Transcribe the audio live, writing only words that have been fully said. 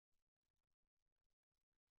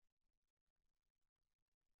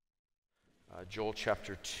Joel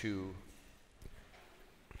chapter 2.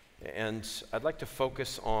 And I'd like to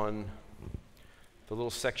focus on the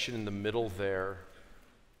little section in the middle there,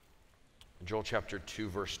 Joel chapter 2,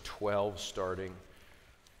 verse 12 starting,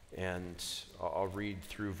 and I'll read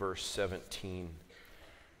through verse 17.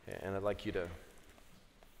 And I'd like you to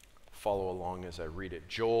follow along as I read it.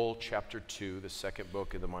 Joel chapter 2, the second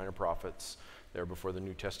book of the Minor Prophets, there before the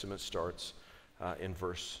New Testament starts, in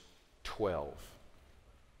verse 12.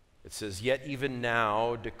 It says, "Yet even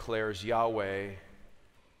now, declares Yahweh,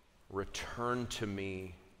 return to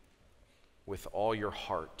me with all your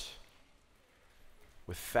heart,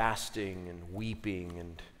 with fasting and weeping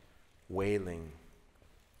and wailing,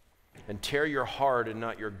 and tear your heart and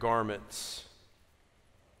not your garments.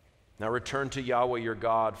 Now return to Yahweh your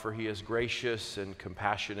God, for he is gracious and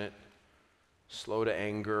compassionate, slow to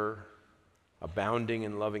anger, abounding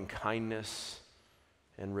in loving kindness,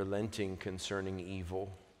 and relenting concerning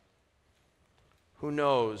evil. Who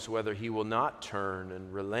knows whether he will not turn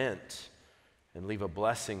and relent and leave a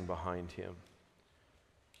blessing behind him,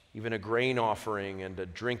 even a grain offering and a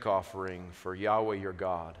drink offering for Yahweh your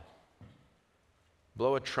God.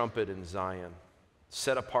 Blow a trumpet in Zion,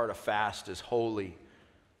 set apart a fast as holy,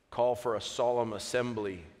 call for a solemn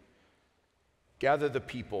assembly. Gather the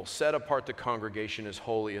people, set apart the congregation as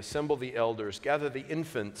holy, assemble the elders, gather the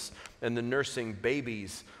infants and the nursing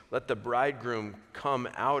babies. Let the bridegroom come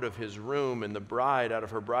out of his room and the bride out of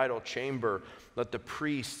her bridal chamber. Let the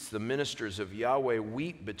priests, the ministers of Yahweh,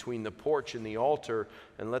 weep between the porch and the altar,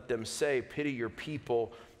 and let them say, pity your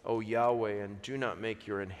people, O Yahweh, and do not make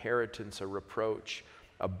your inheritance a reproach,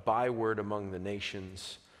 a byword among the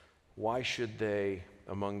nations. Why should they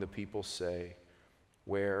among the people say,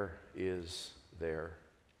 where is their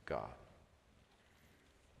God?"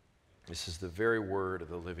 This is the very word of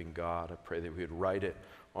the living God. I pray that we would write it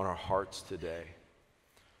on our hearts today,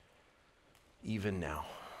 even now.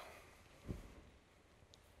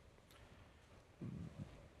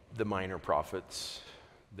 The minor prophets,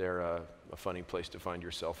 they're a funny place to find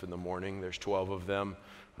yourself in the morning. There's 12 of them.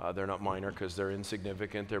 They're not minor because they're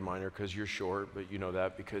insignificant. They're minor because you're short, but you know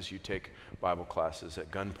that because you take Bible classes at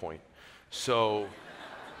gunpoint. So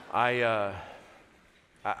I'm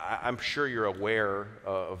sure you're aware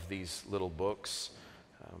of these little books.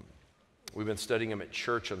 We've been studying them at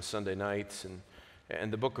church on Sunday nights,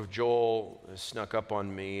 and the book of Joel snuck up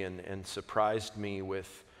on me and surprised me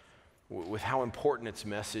with how important its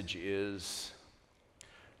message is,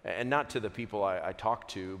 and not to the people I talk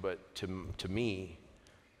to, but to me.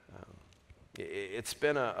 It's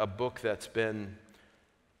been a book that's been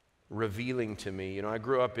revealing to me. You know, I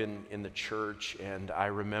grew up in the church, and I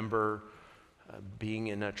remember being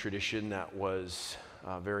in a tradition that was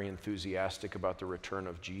very enthusiastic about the return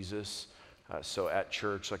of Jesus. So at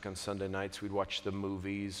church, like on Sunday nights, we'd watch the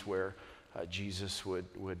movies where Jesus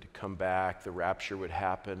would come back, the rapture would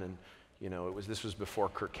happen, and you know, this was before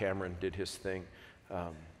Kirk Cameron did his thing.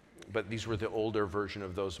 But these were the older version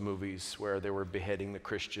of those movies where they were beheading the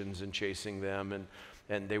Christians and chasing them,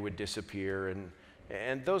 and they would disappear.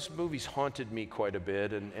 And those movies haunted me quite a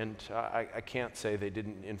bit, and I can't say they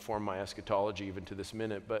didn't inform my eschatology even to this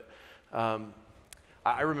minute, but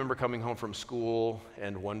I remember coming home from school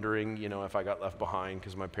and wondering, you know, if I got left behind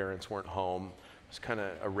because my parents weren't home. It was kind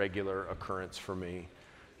of a regular occurrence for me.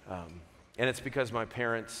 And it's because my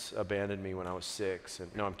parents abandoned me when I was 6.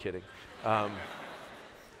 And no, I'm kidding. Got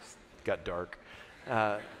dark.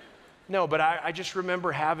 No, but I just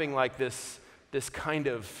remember having like this kind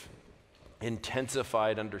of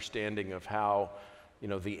intensified understanding of how, you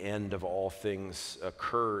know, the end of all things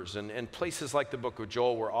occurs. And places like the book of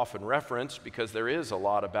Joel were often referenced because there is a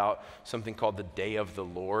lot about something called the day of the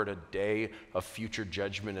Lord, a day of future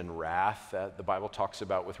judgment and wrath that the Bible talks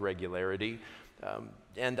about with regularity.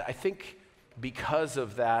 And I think because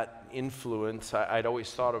of that influence, I'd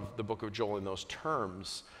always thought of the book of Joel in those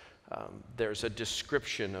terms. There's a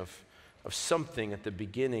description of something at the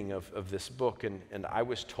beginning of this book, and I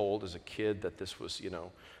was told as a kid that this was, you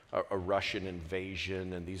know, a Russian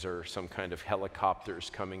invasion, and these are some kind of helicopters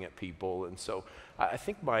coming at people. And so I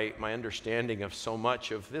think my understanding of so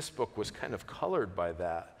much of this book was kind of colored by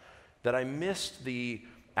that I missed the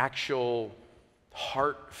actual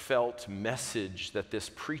heartfelt message that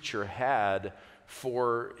this preacher had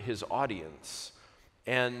for his audience.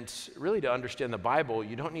 And really, to understand the Bible,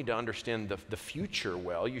 you don't need to understand the future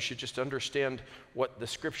well. You should just understand what the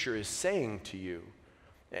Scripture is saying to you.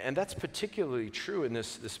 And that's particularly true in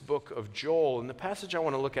this book of Joel. And the passage I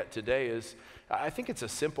want to look at today is, I think it's a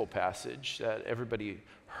simple passage that everybody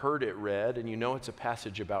heard it read, and you know it's a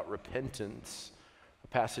passage about repentance, a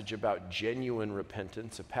passage about genuine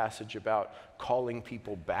repentance, a passage about calling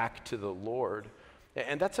people back to the Lord.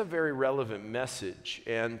 And that's a very relevant message.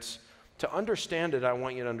 And to understand it, I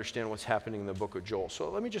want you to understand what's happening in the book of Joel. So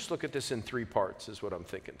let me just look at this in 3 parts, is what I'm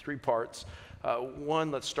thinking. 3 parts.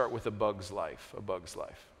 One, let's start with a bug's life,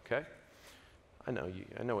 okay? I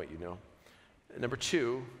know what you know. Number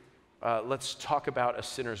 2, let's talk about a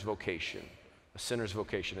sinner's vocation, a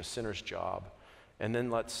sinner's job. And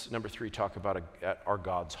then let's, number 3, talk about our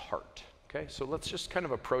God's heart. Okay, so let's just kind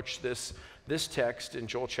of approach this text in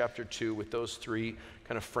Joel chapter 2 with those 3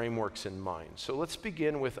 kind of frameworks in mind. So let's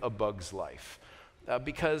begin with a bug's life.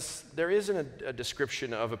 Because there isn't a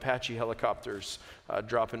description of Apache helicopters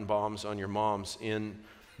dropping bombs on your moms in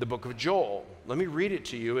the book of Joel. Let me read it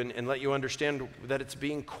to you and let you understand that it's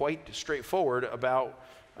being quite straightforward about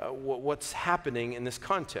what's happening in this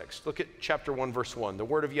context. Look at chapter 1, verse 1, the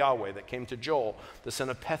word of Yahweh that came to Joel, the son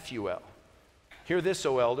of Pethuel. Hear this,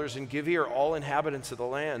 O elders, and give ear, all inhabitants of the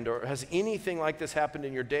land. Or has anything like this happened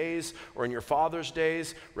in your days or in your father's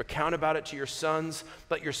days? Recount about it to your sons.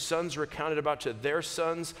 Let your sons recount it about to their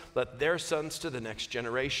sons. Let their sons to the next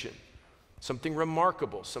generation. Something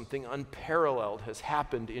remarkable, something unparalleled has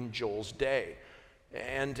happened in Joel's day.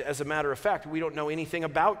 And as a matter of fact, we don't know anything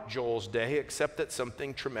about Joel's day except that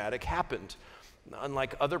something traumatic happened.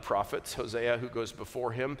 Unlike other prophets, Hosea, who goes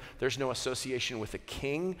before him, there's no association with a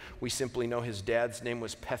king. We simply know his dad's name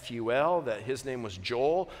was Pethuel, that his name was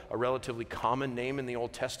Joel, a relatively common name in the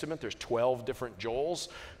Old Testament. There's 12 different Joels.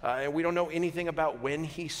 And we don't know anything about when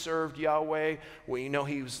he served Yahweh. We know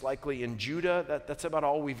he was likely in Judah. That's about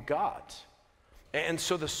all we've got. And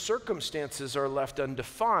so the circumstances are left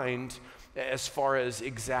undefined as far as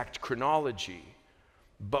exact chronology.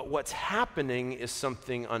 But what's happening is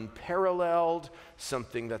something unparalleled,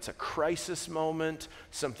 something that's a crisis moment,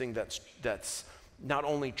 something that's not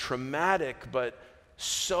only traumatic, but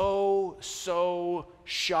so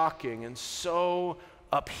shocking and so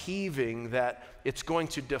upheaving that it's going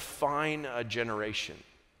to define a generation.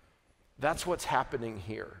 That's what's happening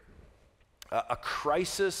here. A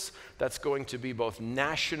crisis that's going to be both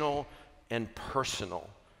national and personal.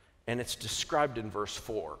 And it's described in verse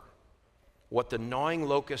 4. What the gnawing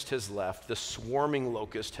locust has left, the swarming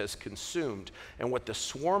locust has consumed. And what the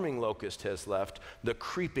swarming locust has left, the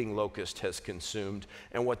creeping locust has consumed.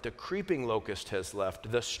 And what the creeping locust has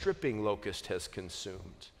left, the stripping locust has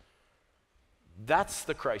consumed. That's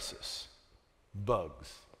the crisis.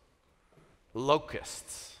 Bugs.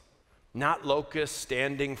 Locusts. Not locusts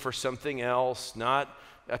standing for something else, not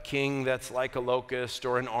a king that's like a locust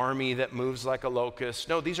or an army that moves like a locust.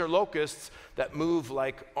 No, these are locusts that move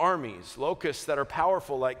like armies, locusts that are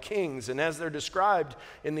powerful like kings. And as they're described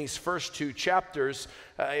in these first 2 chapters,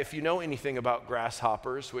 if you know anything about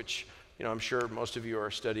grasshoppers, which I'm sure most of you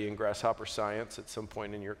are studying grasshopper science at some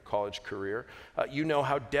point in your college career, you know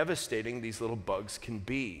how devastating these little bugs can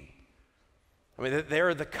be. I mean,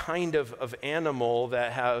 they're the kind of animal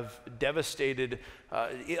that have devastated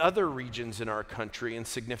other regions in our country in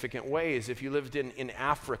significant ways. If you lived in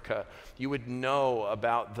Africa, you would know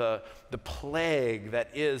about the plague that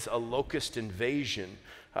is a locust invasion.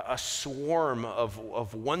 A swarm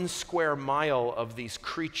of 1 square mile of these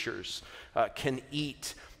creatures can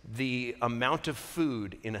eat the amount of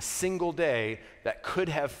food in a single day that could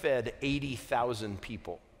have fed 80,000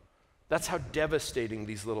 people. That's how devastating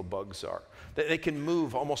these little bugs are. They can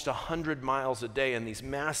move almost 100 miles a day in these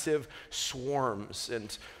massive swarms,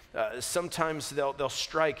 and sometimes they'll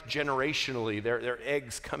strike generationally. Their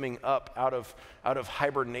eggs coming up out of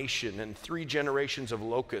hibernation, and 3 generations of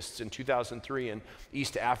locusts in 2003 in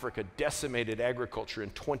East Africa decimated agriculture in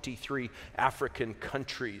 23 African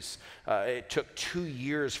countries. It took 2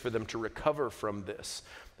 years for them to recover from this.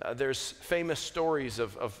 There's famous stories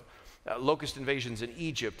of locust invasions in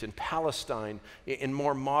Egypt and Palestine in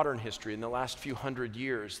more modern history in the last few hundred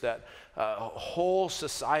years, that whole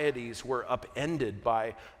societies were upended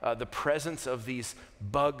by the presence of these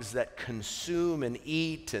bugs that consume and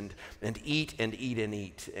eat and eat and eat and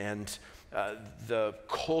eat. And the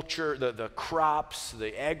culture, the crops,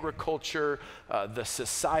 the agriculture, the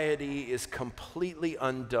society is completely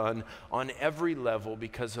undone on every level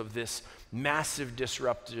because of this massive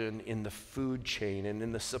disruption in the food chain and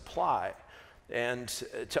in the supply. And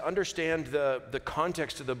to understand the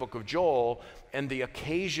context of the book of Joel and the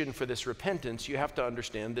occasion for this repentance, you have to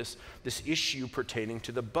understand this issue pertaining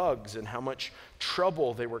to the bugs and how much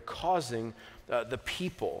trouble they were causing the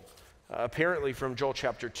people. Apparently from Joel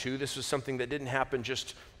chapter 2, this was something that didn't happen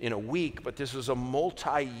just in a week, but this was a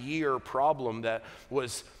multi-year problem that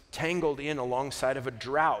was tangled in alongside of a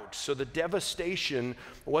drought. So the devastation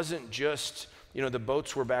wasn't just the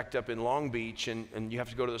boats were backed up in Long Beach and you have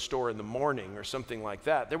to go to the store in the morning or something like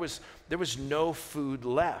that. There was no food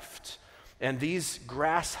left. And these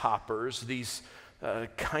grasshoppers, these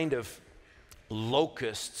kind of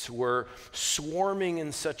locusts, were swarming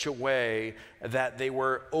in such a way that they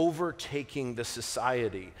were overtaking the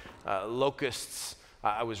society. Locusts,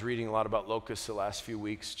 I was reading a lot about locusts the last few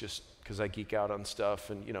weeks just because I geek out on stuff,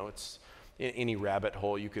 and it's any rabbit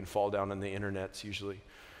hole you can fall down on the internet's usually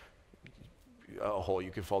a hole you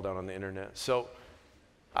can fall down on the internet. So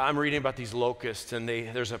I'm reading about these locusts, and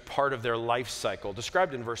there's a part of their life cycle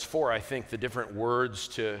described in verse 4. I think the different words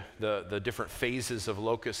to the different phases of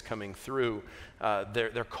locusts coming through,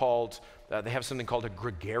 they're called, they have something called a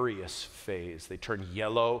gregarious phase. They turn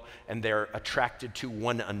yellow, and they're attracted to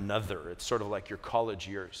one another. It's sort of like your college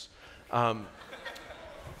years. I don't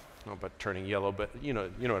know about turning yellow, but you know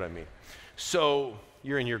what I mean. So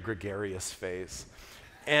you're in your gregarious phase.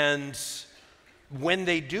 And when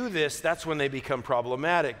they do this, that's when they become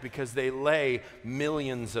problematic, because they lay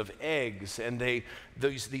millions of eggs, and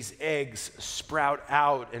these eggs sprout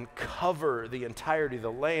out and cover the entirety of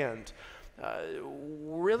the land.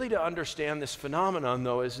 Really, to understand this phenomenon,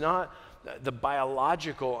 though, is not the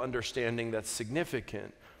biological understanding that's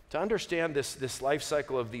significant. To understand this life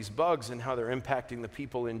cycle of these bugs and how they're impacting the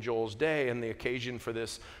people in Joel's day, and the occasion for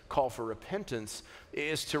this call for repentance,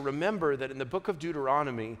 is to remember that in the book of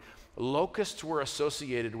Deuteronomy, locusts were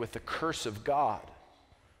associated with the curse of God.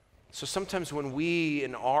 So sometimes when we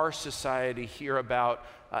in our society hear about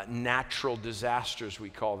natural disasters, we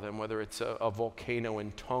call them, whether it's a volcano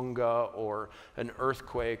in Tonga or an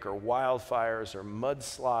earthquake or wildfires or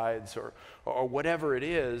mudslides or whatever it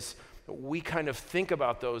is, we kind of think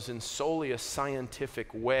about those in solely a scientific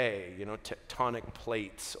way, tectonic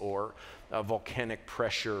plates or volcanic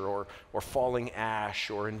pressure or falling ash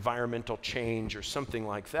or environmental change or something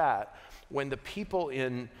like that. When the people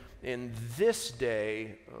in this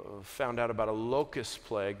day found out about a locust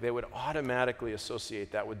plague, they would automatically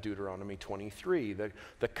associate that with Deuteronomy 23,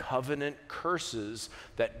 the covenant curses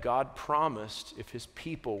that God promised if his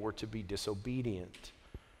people were to be disobedient.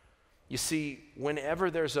 You see,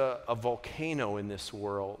 whenever there's a volcano in this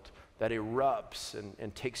world that erupts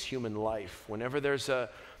and takes human life, whenever there's a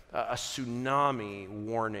tsunami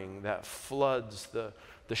warning that floods the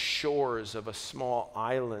shores of a small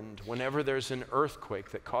island, whenever there's an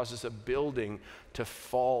earthquake that causes a building to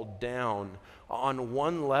fall down, on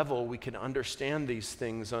one level we can understand these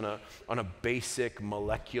things on a basic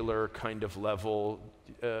molecular kind of level,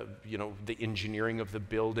 the engineering of the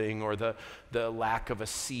building or the lack of a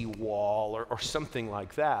seawall or something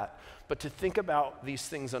like that. But to think about these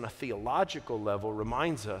things on a theological level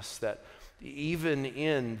reminds us that even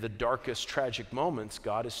in the darkest tragic moments,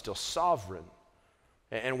 God is still sovereign.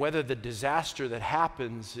 And whether the disaster that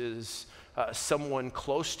happens is someone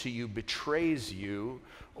close to you betrays you,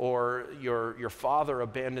 or your father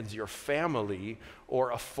abandons your family,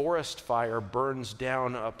 or a forest fire burns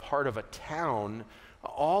down a part of a town,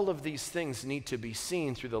 all of these things need to be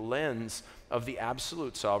seen through the lens of the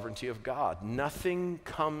absolute sovereignty of God. Nothing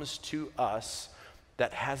comes to us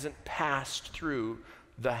that hasn't passed through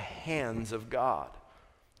the hands of God.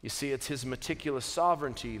 You see, it's his meticulous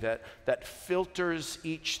sovereignty that filters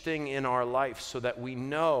each thing in our life so that we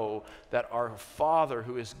know that our Father,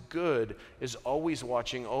 who is good, is always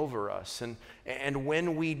watching over us. And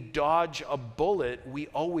when we dodge a bullet, we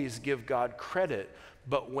always give God credit.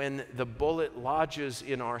 But when the bullet lodges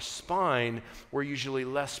in our spine, we're usually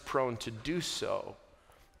less prone to do so.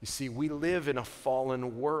 You see, we live in a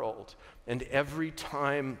fallen world, and every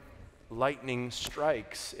time lightning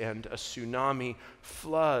strikes and a tsunami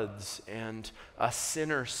floods and a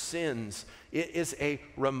sinner sins, it is a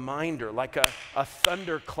reminder, like a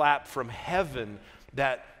thunderclap from heaven,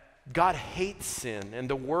 that God hates sin and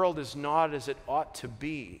the world is not as it ought to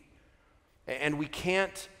be. And we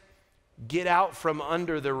can't get out from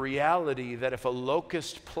under the reality that if a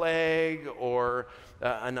locust plague or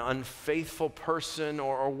an unfaithful person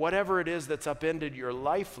or whatever it is that's upended your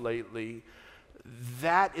life lately,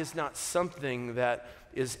 that is not something that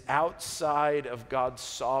is outside of God's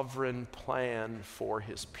sovereign plan for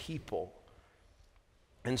his people.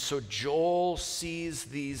 And so Joel sees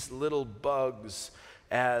these little bugs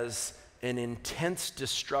as an intense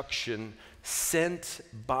destruction sent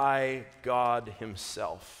by God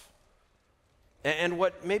himself. And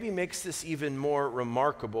what maybe makes this even more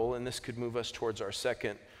remarkable, and this could move us towards our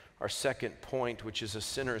second point, which is a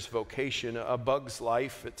sinner's vocation. A bug's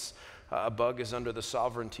life, a bug is under the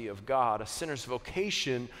sovereignty of God. A sinner's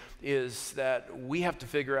vocation is that we have to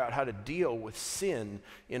figure out how to deal with sin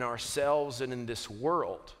in ourselves and in this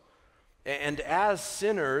world. And as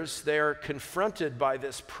sinners, they're confronted by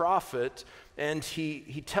this prophet, and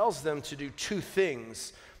he tells them to do two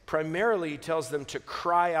things. Primarily, he tells them to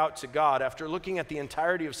cry out to God after looking at the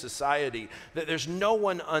entirety of society, that there's no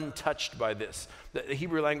one untouched by this. The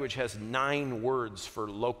Hebrew language has 9 words for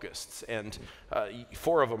locusts, and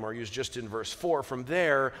 4 of them are used just in verse 4. From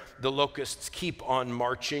there, the locusts keep on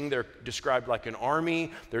marching. They're described like an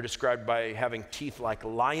army. They're described by having teeth like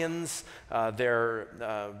lions. They're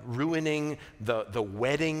ruining the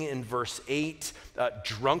wedding in verse 8.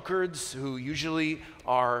 Drunkards, who usually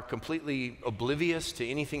are completely oblivious to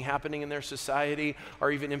anything happening in their society,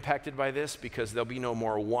 are even impacted by this because there'll be no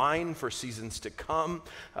more wine for seasons to come.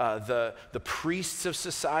 The priests of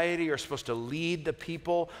society are supposed to lead the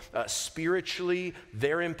people spiritually.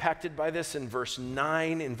 They're impacted by this in verse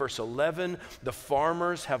 9. In verse 11, the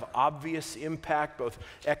farmers have obvious impact both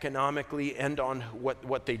economically and on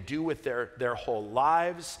what they do with their whole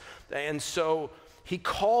lives. And so he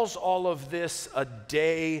calls all of this a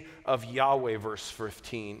day of Yahweh, verse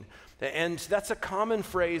 15. And that's a common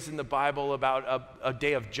phrase in the Bible about a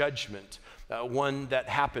day of judgment, one that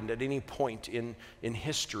happened at any point in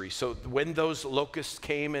history. So when those locusts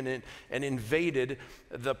came and invaded,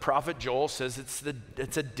 the prophet Joel says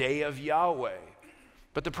it's a day of Yahweh.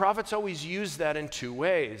 But the prophets always use that in 2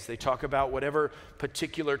 ways. They talk about whatever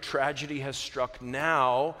particular tragedy has struck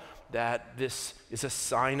now, that this is a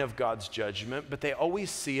sign of God's judgment, but they always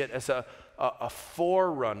see it as a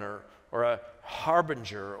forerunner or a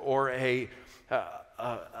harbinger or a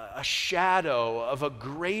shadow of a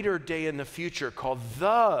greater day in the future called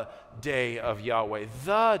the day of Yahweh,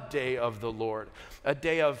 the day of the Lord, a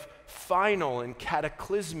day of final and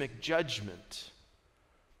cataclysmic judgment.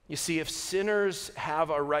 You see, if sinners have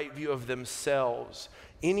a right view of themselves,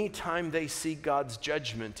 anytime they see God's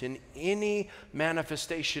judgment in any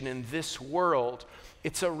manifestation in this world,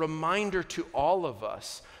 it's a reminder to all of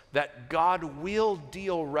us that God will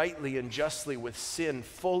deal rightly and justly with sin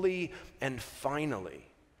fully and finally.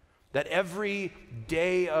 That every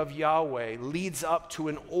day of Yahweh leads up to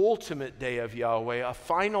an ultimate day of Yahweh, a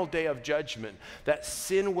final day of judgment, that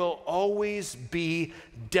sin will always be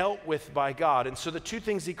dealt with by God. And so the 2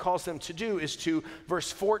 things he calls them to do is to,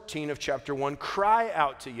 verse 14 of chapter 1, cry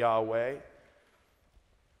out to Yahweh.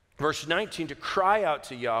 Verse 19, to cry out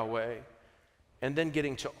to Yahweh. And then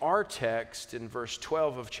getting to our text in verse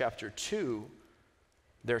 12 of chapter 2,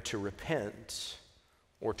 they're to repent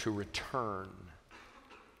or to return.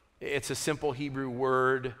 It's a simple Hebrew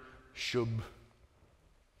word, shub.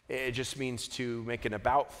 It just means to make an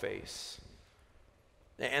about face.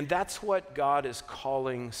 And that's what God is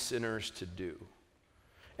calling sinners to do.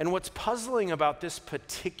 And what's puzzling about this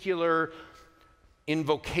particular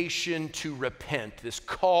invocation to repent, this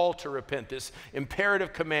call to repent, this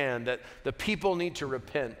imperative command that the people need to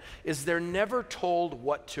repent, is they're never told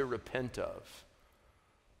what to repent of.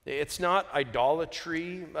 It's not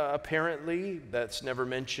idolatry, apparently. That's never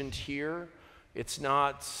mentioned here. It's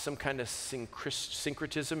not some kind of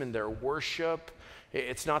syncretism in their worship.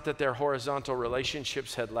 It's not that their horizontal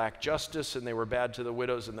relationships had lacked justice and they were bad to the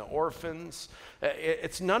widows and the orphans.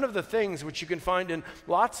 It's none of the things which you can find in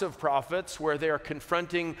lots of prophets where they are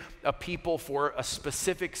confronting a people for a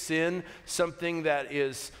specific sin, something that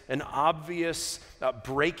is an obvious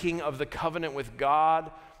breaking of the covenant with God.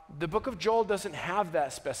 The book of Joel doesn't have that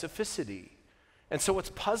specificity. And so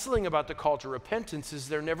what's puzzling about the call to repentance is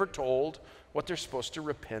they're never told what they're supposed to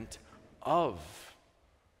repent of.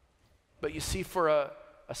 But you see, for a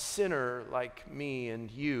sinner like me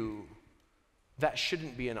and you, that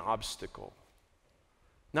shouldn't be an obstacle.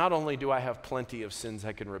 Not only do I have plenty of sins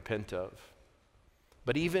I can repent of,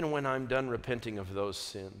 but even when I'm done repenting of those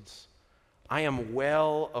sins, I am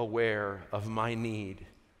well aware of my need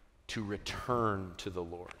to return to the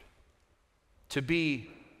Lord, to be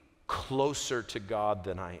closer to God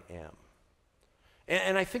than I am.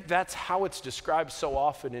 And I think that's how it's described so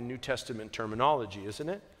often in New Testament terminology, isn't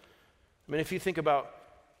it? I mean, if you think about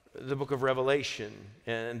the book of Revelation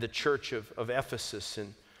and the church of Ephesus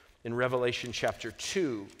in Revelation chapter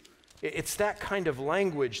 2, it's that kind of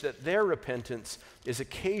language that their repentance is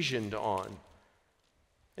occasioned on.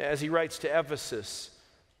 As he writes to Ephesus,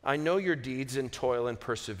 I know your deeds in toil and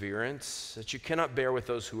perseverance, that you cannot bear with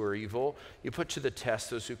those who are evil. You put to the test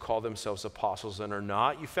those who call themselves apostles and are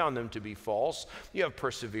not. You found them to be false. You have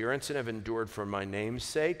perseverance and have endured for my name's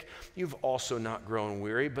sake. You've also not grown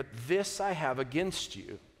weary. But this I have against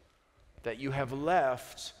you, that you have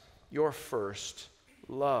left your first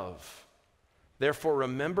love. Therefore,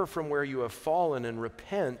 remember from where you have fallen and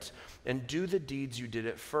repent and do the deeds you did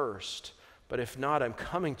at first. But if not, I'm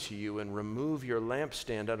coming to you and remove your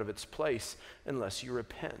lampstand out of its place unless you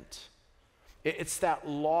repent. It's that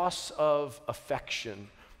loss of affection,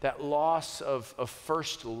 that loss of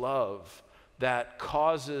first love that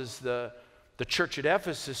causes the church at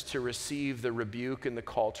Ephesus to receive the rebuke and the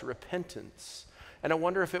call to repentance. And I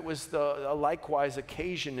wonder if it was a likewise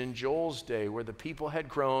occasion in Joel's day where the people had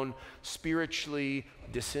grown spiritually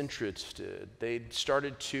disinterested. They'd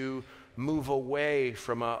started to move away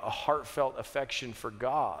from a heartfelt affection for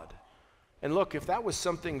God. And look, if that was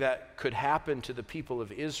something that could happen to the people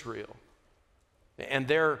of Israel and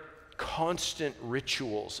their constant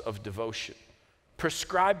rituals of devotion,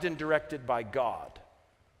 prescribed and directed by God,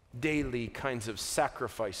 daily kinds of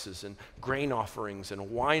sacrifices and grain offerings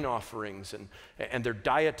and wine offerings and their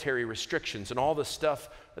dietary restrictions and all the stuff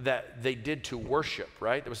that they did to worship,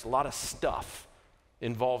 right? There was a lot of stuff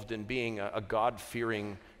involved in being a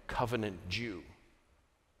God-fearing covenant Jew.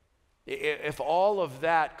 If all of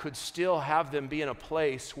that could still have them be in a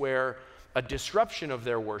place where a disruption of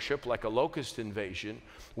their worship, like a locust invasion,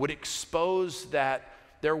 would expose that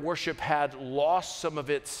their worship had lost some of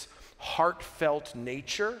its heartfelt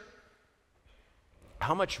nature,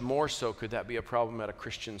 how much more so could that be a problem at a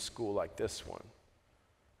Christian school like this one?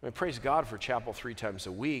 I mean, praise God for chapel 3 times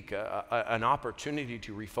a week, an opportunity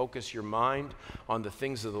to refocus your mind on the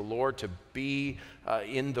things of the Lord, to be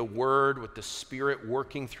in the Word with the Spirit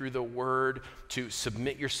working through the Word, to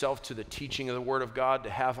submit yourself to the teaching of the Word of God, to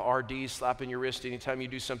have RD slapping your wrist anytime you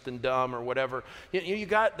do something dumb or whatever. You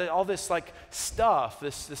got all this like stuff,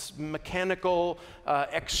 this mechanical,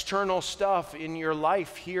 external stuff in your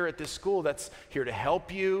life here at this school that's here to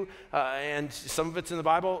help you, and some of it's in the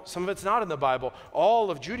Bible, some of it's not in the Bible. All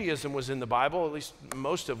of Judaism was in the Bible, at least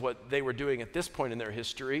most of what they were doing at this point in their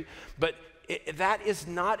history, but that is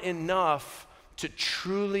not enough to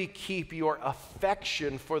truly keep your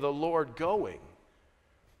affection for the Lord going.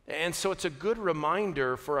 And so it's a good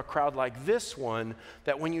reminder for a crowd like this one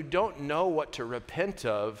that when you don't know what to repent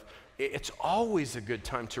of, it's always a good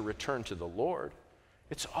time to return to the Lord.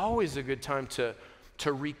 It's always a good time to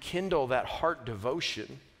rekindle that heart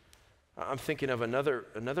devotion. I'm thinking of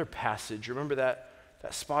another passage. Remember that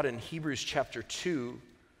spot in Hebrews chapter 2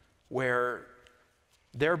 where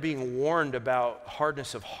they're being warned about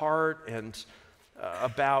hardness of heart and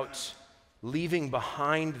about leaving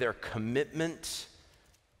behind their commitment.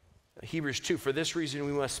 Hebrews 2, for this reason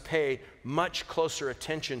we must pay much closer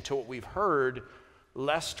attention to what we've heard,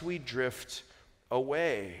 lest we drift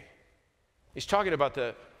away. He's talking about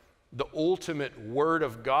the ultimate Word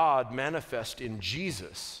of God manifest in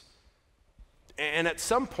Jesus. And at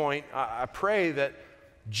some point, I pray that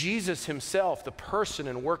Jesus himself, the person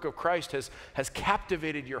and work of Christ, has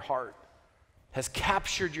captivated your heart, has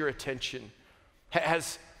captured your attention,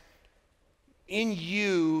 has in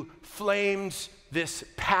you flamed this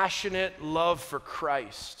passionate love for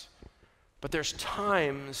Christ. But there's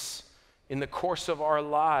times in the course of our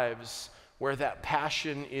lives where that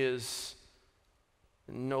passion is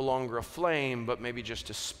no longer a flame, but maybe just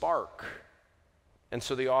a spark. And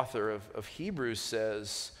so the author of Hebrews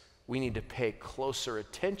says we need to pay closer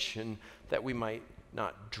attention that we might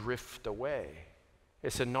not drift away.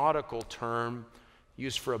 It's a nautical term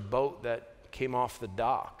used for a boat that came off the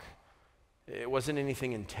dock. It wasn't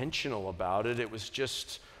anything intentional about it. It was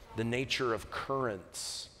just the nature of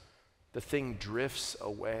currents. The thing drifts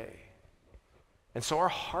away. And so our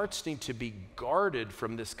hearts need to be guarded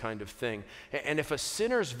from this kind of thing. And if a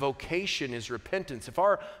sinner's vocation is repentance, if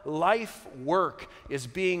our life work is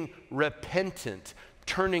being repentant,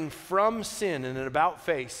 turning from sin in an about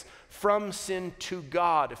face, from sin to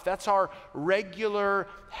God, if that's our regular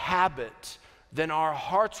habit, then our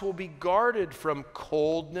hearts will be guarded from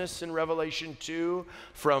coldness in Revelation 2,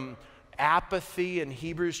 from apathy in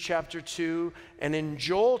Hebrews chapter 2, and in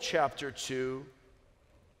Joel chapter 2,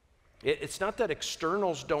 it's not that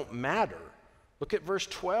externals don't matter. Look at verse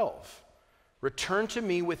 12. Return to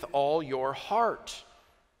me with all your heart,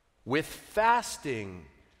 with fasting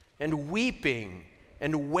and weeping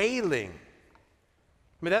and wailing.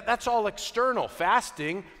 I mean, that's all external.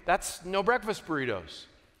 Fasting, that's no breakfast burritos.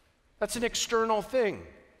 That's an external thing.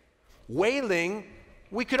 Wailing,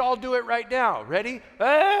 we could all do it right now. Ready?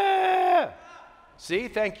 Ah! See,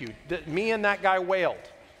 thank you. Me and that guy wailed.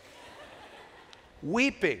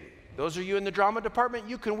 Weeping. Those of you in the drama department,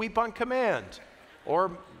 you can weep on command. Or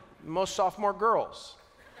most sophomore girls.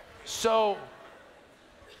 So,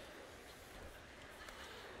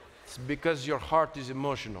 it's because your heart is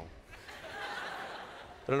emotional.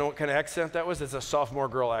 I don't know what kind of accent that was. It's a sophomore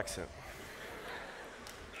girl accent.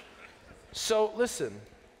 So listen,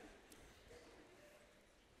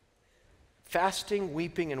 fasting,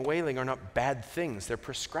 weeping, and wailing are not bad things. They're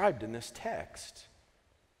prescribed in this text.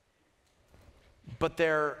 But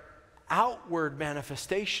they're outward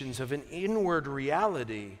manifestations of an inward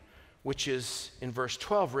reality, which is, in verse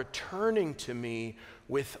 12, returning to me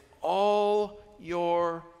with all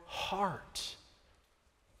your heart.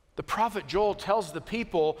 The prophet Joel tells the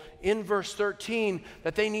people in verse 13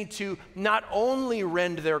 that they need to not only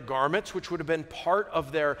rend their garments, which would have been part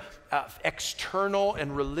of their external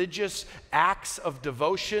and religious acts of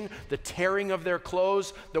devotion, the tearing of their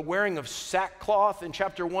clothes, the wearing of sackcloth. In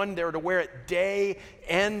chapter 1, they were to wear it day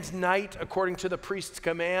and night according to the priest's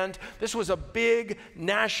command. This was a big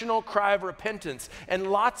national cry of repentance, and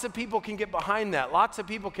lots of people can get behind that. Lots of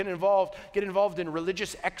people can get involved in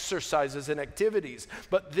religious exercises and activities,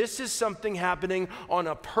 but this is something happening on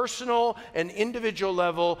a personal and individual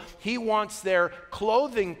level. He wants their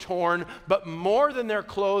clothing torn, but more than their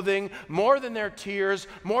clothing, more than their tears,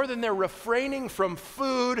 more than their refraining from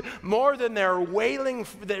food, more than their wailing,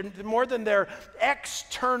 more than their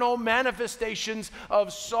external manifestations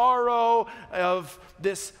of sorrow, of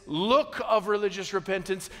this look of religious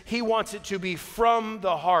repentance. He wants it to be from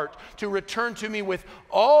the heart, to return to me with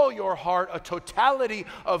all your heart, a totality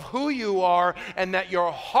of who you are, and that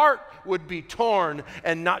your heart would be torn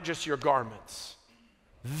and not just your garments.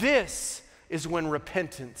 This is when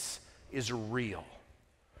repentance is real.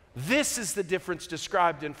 This is the difference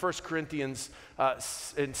described in 1 Corinthians,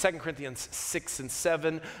 in 2 Corinthians 6 and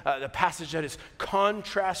 7, the passage that is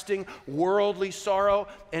contrasting worldly sorrow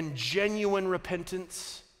and genuine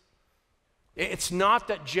repentance. It's not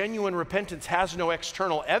that genuine repentance has no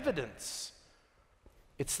external evidence.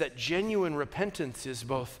 It's that genuine repentance is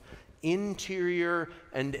both interior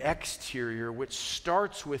and exterior, which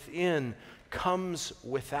starts within, comes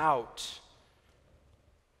without.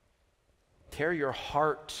 Tear your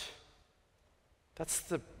heart. That's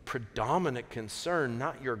the predominant concern,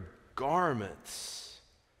 not your garments.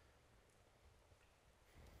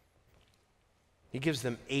 He gives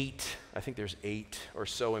them 8, I think there's 8 or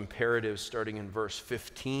so imperatives starting in verse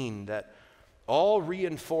 15 that all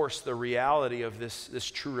reinforce the reality of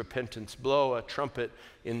this true repentance. Blow a trumpet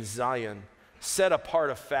in Zion. Set apart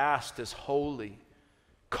a fast as holy.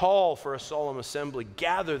 Call for a solemn assembly.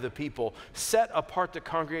 Gather the people. Set apart the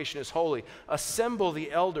congregation as holy. Assemble the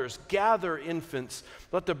elders. Gather infants.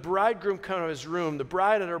 Let the bridegroom come out of his room, the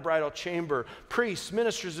bride at her bridal chamber. Priests,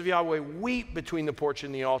 ministers of Yahweh, weep between the porch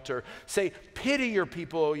and the altar. Say, pity your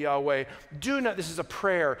people, O Yahweh. Do not, this is a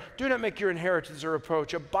prayer, do not make your inheritance a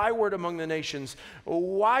reproach, a byword among the nations.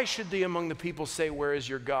 Why should they among the people say, where is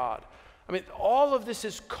your God? I mean, all of this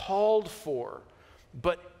is called for,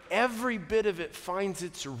 but every bit of it finds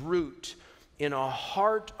its root in a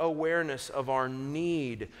heart awareness of our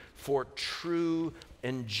need for true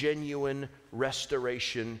and genuine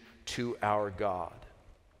restoration to our God.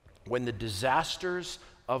 When the disasters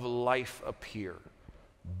of life appear,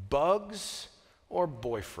 bugs or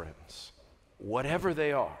boyfriends, whatever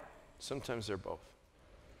they are, sometimes they're both,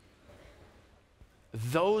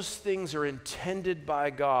 those things are intended by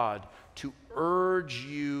God to urge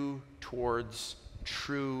you towards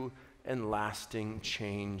true and lasting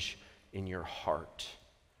change in your heart.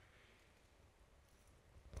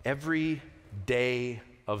 Every day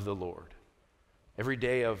of the Lord, every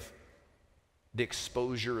day of the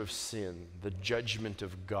exposure of sin, the judgment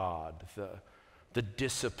of God, the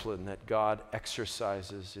discipline that God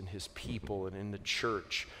exercises in his people and in the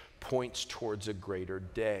church points towards a greater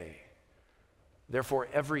day. Therefore,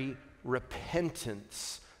 every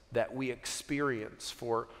repentance that we experience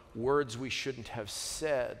for words we shouldn't have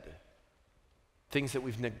said, things that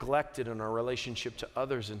we've neglected in our relationship to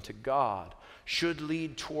others and to God, should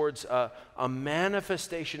lead towards a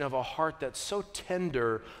manifestation of a heart that's so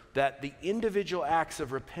tender that the individual acts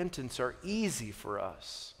of repentance are easy for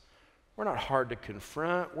us. We're not hard to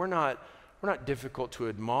confront. We're not difficult to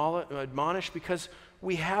admonish because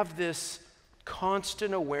we have this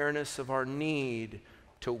constant awareness of our need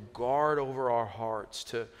to guard over our hearts,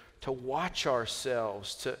 to watch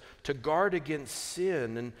ourselves, to guard against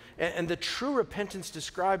sin. And the true repentance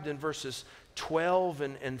described in verses 12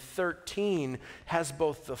 and 13 has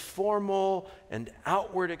both the formal and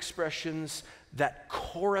outward expressions that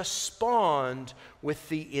correspond with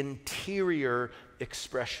the interior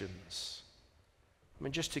expressions. I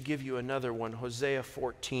mean, just to give you another one, Hosea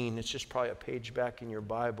 14, it's just probably a page back in your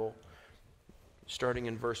Bible, starting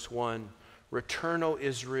in verse 1. Return, O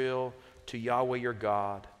Israel, to Yahweh your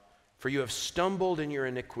God, for you have stumbled in your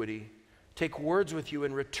iniquity. Take words with you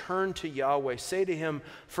and return to Yahweh. Say to him,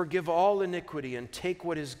 forgive all iniquity and take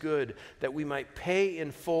what is good, that we might pay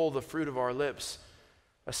in full the fruit of our lips.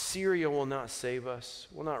 Assyria will not save us,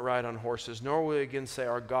 will not ride on horses, nor will we again say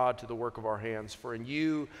our God to the work of our hands. For in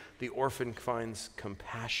you the orphan finds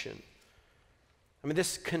compassion. I mean,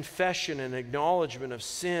 this confession and acknowledgement of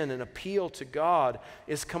sin and appeal to God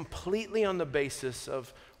is completely on the basis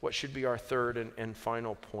of what should be our third and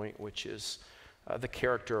final point, which is the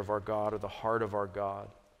character of our God, or the heart of our God.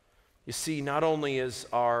 You see, not only is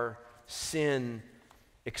our sin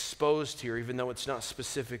exposed here, even though it's not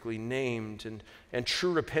specifically named, and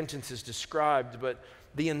true repentance is described, but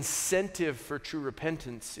the incentive for true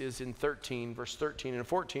repentance is in verse 13 and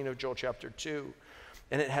 14 of Joel chapter 2.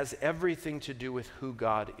 And it has everything to do with who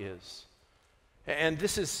God is. And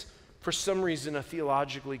this is, for some reason, a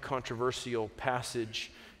theologically controversial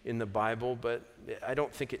passage in the Bible, but I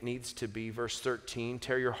don't think it needs to be. Verse 13,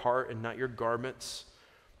 tear your heart and not your garments.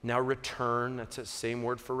 Now return, that's that same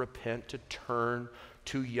word for repent, to turn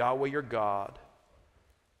to Yahweh your God.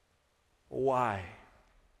 Why?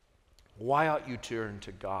 Why ought you turn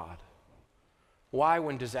to God? Why,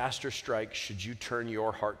 when disaster strikes, should you turn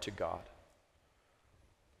your heart to God?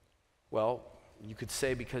 Well, you could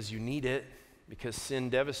say because you need it, because sin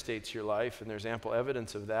devastates your life, and there's ample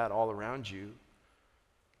evidence of that all around you.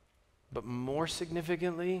 But more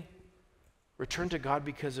significantly, return to God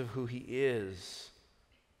because of who he is.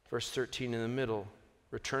 Verse 13 in the middle,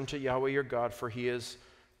 return to Yahweh your God, for he is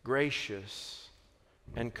gracious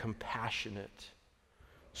and compassionate,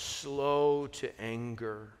 slow to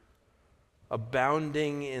anger,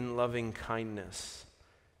 abounding in loving kindness,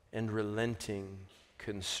 and relenting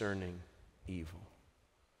concerning evil.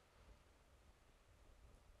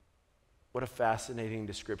 What a fascinating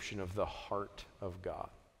description of the heart of God.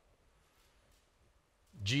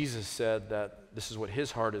 Jesus said that this is what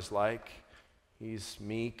his heart is like. He's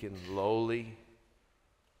meek and lowly.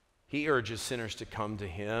 He urges sinners to come to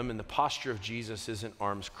him, and the posture of Jesus isn't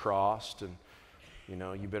arms crossed and,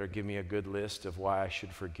 you better give me a good list of why I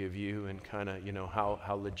should forgive you, and kind of,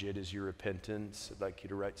 how legit is your repentance? I'd like you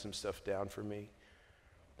to write some stuff down for me.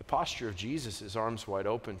 The posture of Jesus is arms wide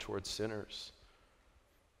open towards sinners.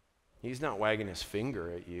 He's not wagging his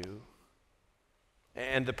finger at you.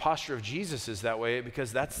 And the posture of Jesus is that way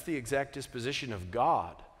because that's the exact disposition of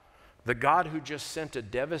God. The God who just sent a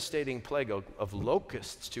devastating plague of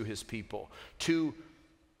locusts to his people,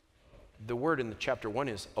 the word in the chapter 1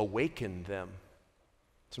 is awaken them.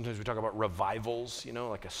 Sometimes we talk about revivals,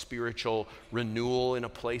 like a spiritual renewal in a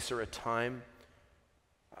place or a time.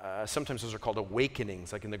 Sometimes those are called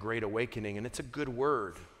awakenings, like in the Great Awakening, and it's a good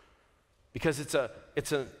word because it's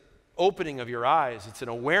an opening of your eyes. It's an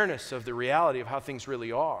awareness of the reality of how things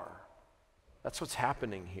really are. That's what's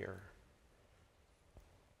happening here.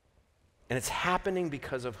 And it's happening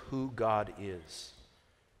because of who God is.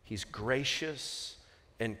 He's gracious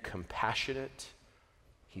and compassionate.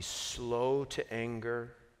 He's slow to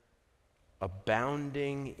anger,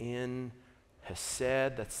 abounding in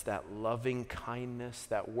hesed, that's that loving kindness,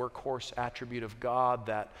 that workhorse attribute of God,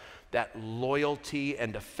 that loyalty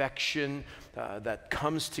and affection that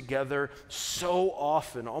comes together so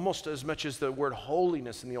often, almost as much as the word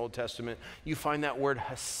holiness in the Old Testament. You find that word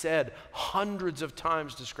hesed hundreds of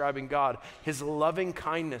times describing God, his loving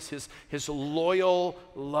kindness, his loyal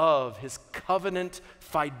love, his covenant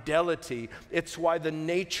fidelity. It's why the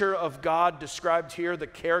nature of God described here, the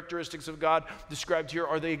characteristics of God described here,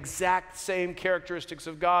 are the exact same characteristics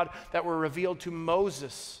of God that were revealed to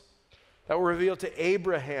Moses, that were revealed to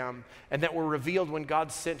Abraham, and that were revealed when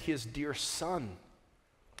God sent his dear son.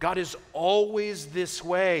 God is always this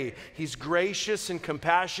way. He's gracious and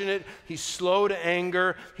compassionate. He's slow to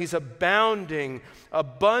anger. He's abounding,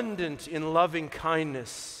 abundant in loving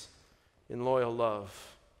kindness, in loyal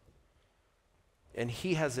love. And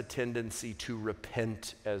he has a tendency to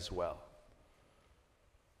repent as well.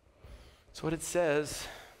 So what it says,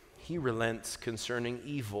 he relents concerning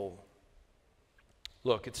evil.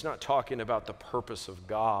 Look, it's not talking about the purpose of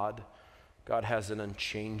God. God has an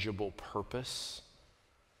unchangeable purpose.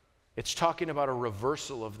 It's talking about a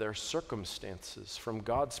reversal of their circumstances from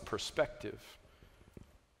God's perspective.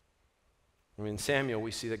 In Samuel,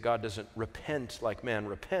 we see that God doesn't repent like man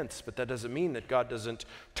repents, but that doesn't mean that God doesn't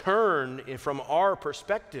turn from our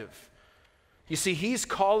perspective. You see, he's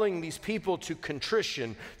calling these people to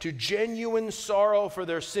contrition, to genuine sorrow for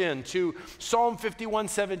their sin, to Psalm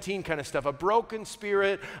 51:17 kind of stuff, a broken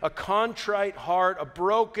spirit, a contrite heart, a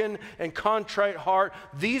broken and contrite heart.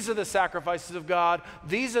 These are the sacrifices of God.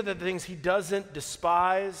 These are the things he doesn't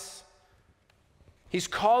despise. He's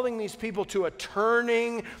calling these people to a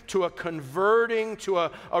turning, to a converting, to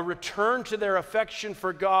a return to their affection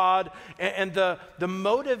for God. And the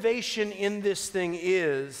motivation in this thing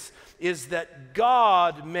is that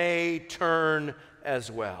God may turn as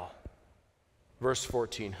well. Verse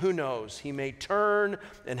 14, who knows? He may turn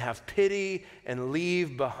and have pity and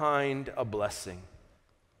leave behind a blessing.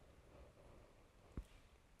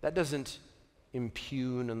 that doesn't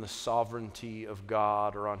impugn on the sovereignty of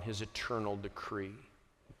God or on his eternal decree.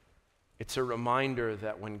 It's a reminder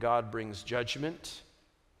that when God brings judgment,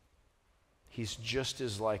 he's just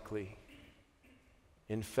as likely.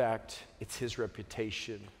 In fact, it's his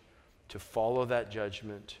reputation to follow that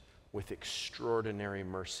judgment with extraordinary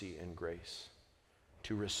mercy and grace,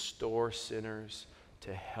 to restore sinners,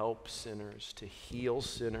 to help sinners, to heal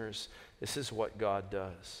sinners. This is what God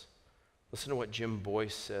does. Listen to what Jim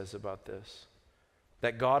Boyce says about this.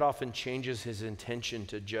 That God often changes his intention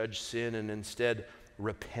to judge sin and instead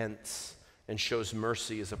repents and shows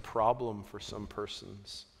mercy is a problem for some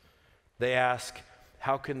persons. They ask,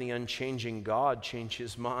 how can the unchanging God change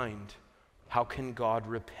his mind? How can God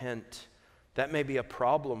repent? That may be a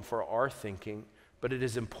problem for our thinking, but it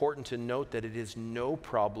is important to note that it is no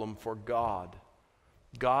problem for God.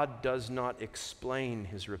 God does not explain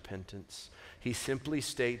his repentance. He simply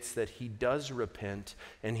states that he does repent,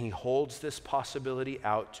 and he holds this possibility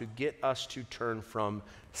out to get us to turn from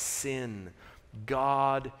sin.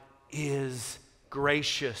 God is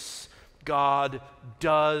gracious. God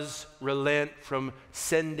does relent from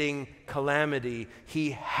sending calamity.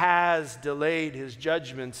 He has delayed his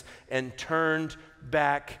judgments and turned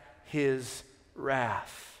back his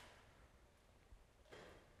wrath.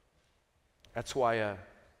 That's why a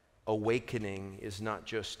awakening is not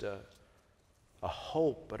just a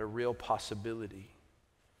hope, but a real possibility.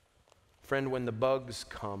 Friend, when the bugs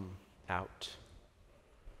come out,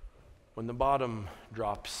 when the bottom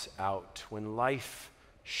drops out, when life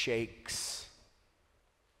shakes,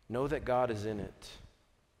 know that God is in it.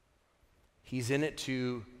 He's in it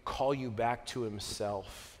to call you back to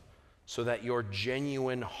himself so that your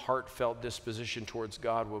genuine, heartfelt disposition towards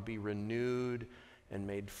God will be renewed and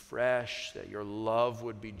made fresh, that your love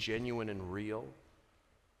would be genuine and real.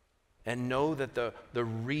 And know that the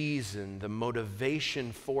reason, the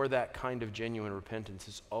motivation for that kind of genuine repentance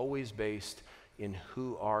is always based in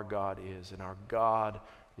who our God is. And our God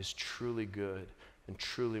is truly good and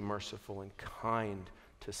truly merciful and kind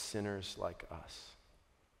to sinners like us.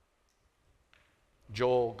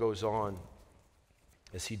 Joel goes on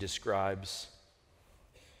as he describes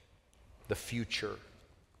the future,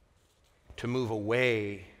 to move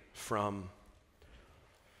away from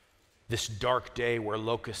this dark day where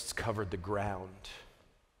locusts covered the ground.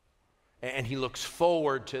 And he looks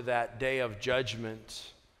forward to that day of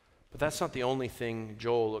judgment. But that's not the only thing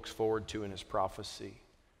Joel looks forward to in his prophecy.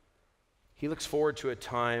 He looks forward to a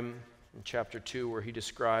time in chapter 2 where he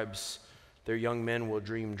describes their young men will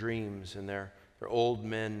dream dreams and their old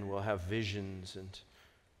men will have visions, and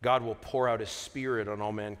God will pour out his spirit on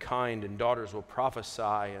all mankind, and daughters will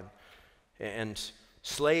prophesy, and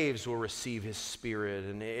slaves will receive his spirit.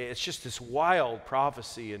 And it's just this wild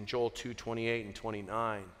prophecy in Joel 2:28 and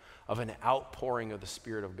 29 of an outpouring of the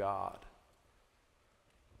Spirit of God.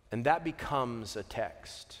 And that becomes a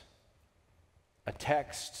text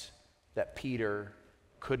that Peter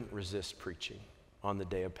couldn't resist preaching on the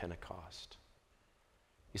day of Pentecost.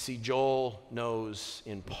 You see, Joel knows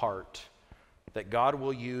in part that God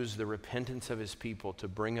will use the repentance of his people to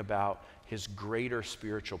bring about his greater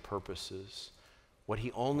spiritual purposes. What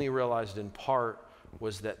he only realized in part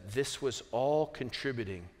was that this was all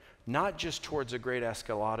contributing, not just towards a great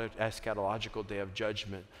eschatological day of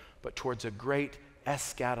judgment, but towards a great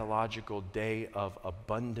eschatological day of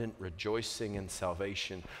abundant rejoicing and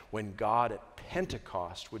salvation, when God at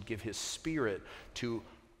Pentecost would give his Spirit to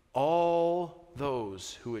all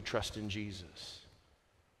those who would trust in Jesus.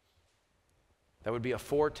 That would be a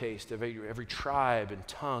foretaste of every tribe and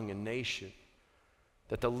tongue and nation.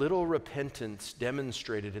 That the little repentance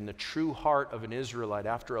demonstrated in the true heart of an Israelite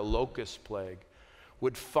after a locust plague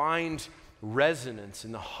would find resonance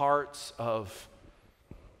in the hearts of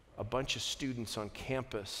a bunch of students on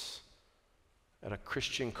campus at a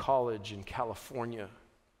Christian college in California,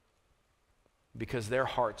 because their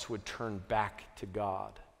hearts would turn back to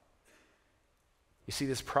God. You see,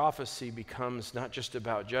 this prophecy becomes not just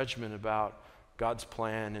about judgment, about God's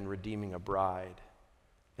plan in redeeming a bride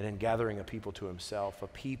and in gathering a people to himself, a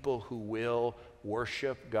people who will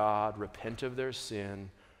worship God, repent of their sin,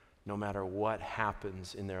 no matter what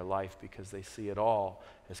happens in their life, because they see it all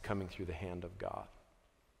as coming through the hand of God.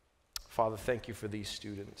 Father, thank you for these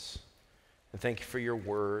students, and thank you for your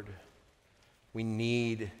word. We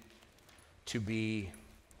need to be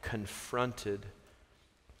confronted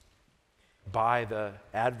by the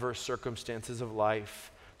adverse circumstances of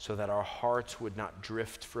life so that our hearts would not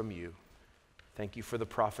drift from you. Thank you for the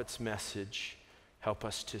prophet's message. Help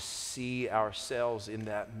us to see ourselves in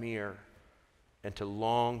that mirror and to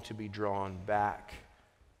long to be drawn back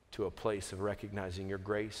to a place of recognizing your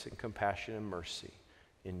grace and compassion and mercy.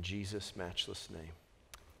 In Jesus' matchless name,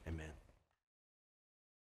 amen.